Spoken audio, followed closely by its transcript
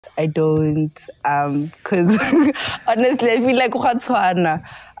I don't, because honestly, I feel like Uhatswana,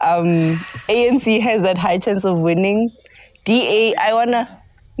 ANC has that high chance of winning. DA, I wanna,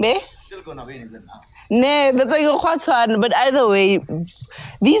 ne? Still gonna win it now. Ne, that's like Uhatswana, but either way,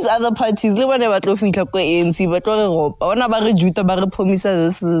 these other parties, they want to feel like ANC, but I wanna bare juta bare promisa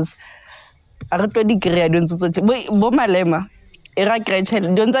this. I don't know the don't so. Wait, Bomalema. Era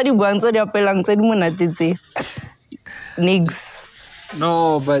Gretchen, don't say the ones that are pelang said monatizzi. Nigs.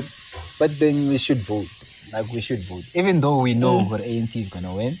 No, but then we should vote. Like we should vote. Even though we know what ANC is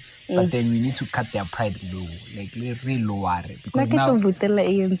gonna win, but then we need to cut their pride low. Like really low. Because like now vote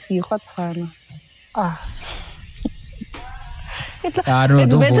ANC, what's fun? It's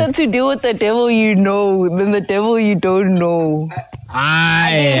better to deal with the devil you know than the devil you don't know.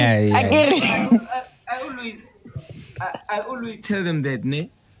 I get it. I always tell them that, ne?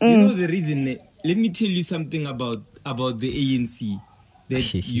 You know the reason, ne? Let me tell you something about the ANC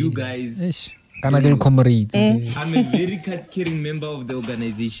that you guys. I'm a very caring member of the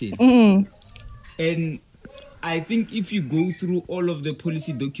organization. And I think if you go through all of the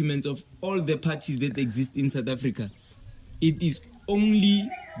policy documents of all the parties that exist in South Africa, it is only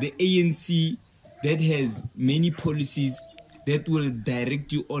the ANC that has many policies that will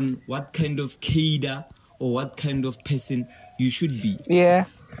direct you on what kind of cadre or what kind of person you should be. Yeah.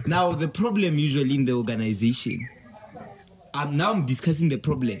 Now, the problem usually in the organization, I'm discussing the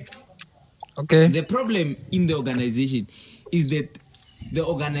problem. Okay. The problem in the organization is that the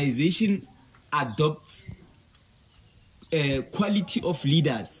organization adopts a quality of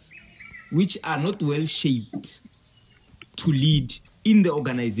leaders which are not well shaped to lead in the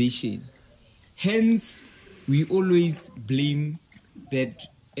organization. Hence, we always blame that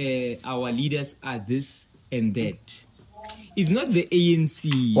our leaders are this and that. It's not the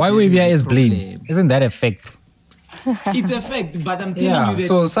ANC. Why we is blame? Isn't that a fact? It's a fact, but I'm telling you that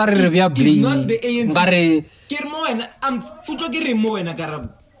so sorry, it's not the ANC.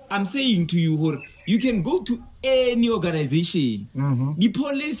 I'm saying to you, you can go to any organization. The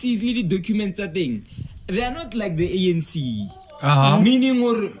policies, the documents are thing. They are not like the ANC. Meaning,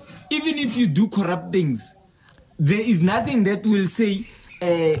 or even if you do corrupt things, there is nothing that will say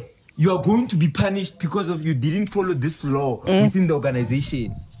you are going to be punished because of you didn't follow this law within the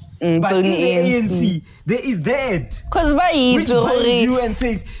organization. But in the ANC, there is that which binds you and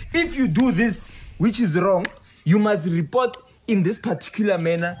says, if you do this, which is wrong, you must report in this particular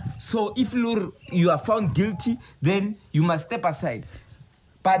manner. So if you are found guilty, then you must step aside.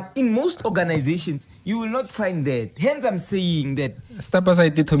 But in most organizations, you will not find that. Hence, I'm saying that step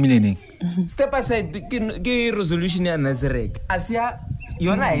aside the meaning. Step aside the resolution ya Nazarek. Asia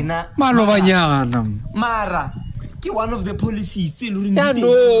yona ina Mara. One of the policies still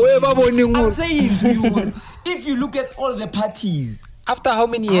I'm saying to you, if you look at all the parties, after how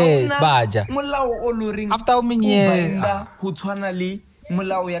many years, Baja? After how many years?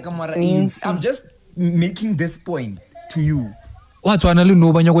 I'm just making this point to you. What's one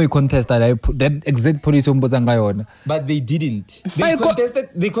no contest that exact policy but they didn't.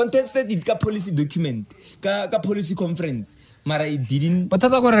 They contested it policy document, policy conference. Mara it didn't. But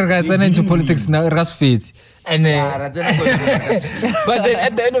into politics now fit. And but then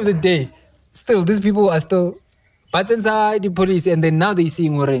at the end of the day, still these people are still but inside the police, and then now they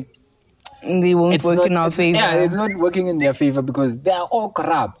seeing they won't work in our favor. Yeah, it's not working in their favor because they are all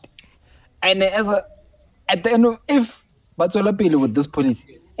corrupt. And at the end of but with this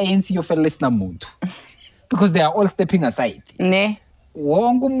policy, ANC you fell less because they are all stepping aside. Ne.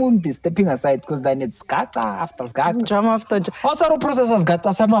 Wongu is stepping aside because then it's gata after gata. Jam after jam. Also processes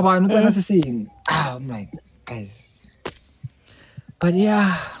gata sama ba no saying. I'm like, guys. But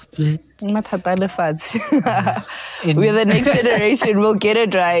yeah, we're the next generation, we'll get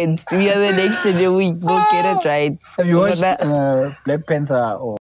it right. We are the next generation, we'll get it right. Have you watched Black Panther or